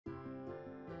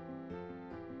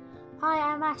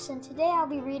Hi, I'm Axton. Today I'll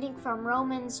be reading from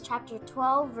Romans chapter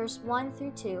 12, verse 1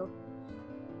 through 2.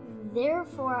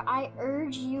 Therefore, I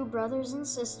urge you, brothers and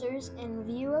sisters, in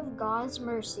view of God's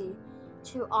mercy,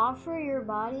 to offer your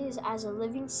bodies as a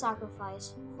living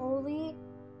sacrifice, holy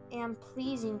and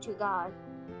pleasing to God.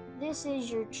 This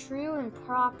is your true and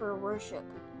proper worship.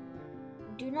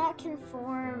 Do not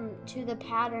conform to the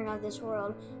pattern of this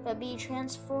world, but be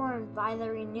transformed by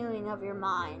the renewing of your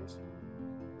mind.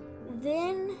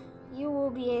 Then you will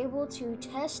be able to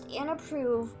test and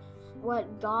approve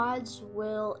what God's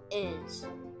will is,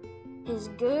 His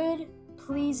good,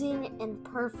 pleasing, and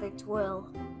perfect will.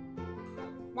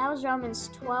 That was Romans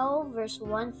 12, verse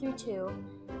 1 through 2.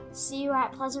 See you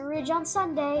at Pleasant Ridge on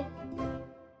Sunday.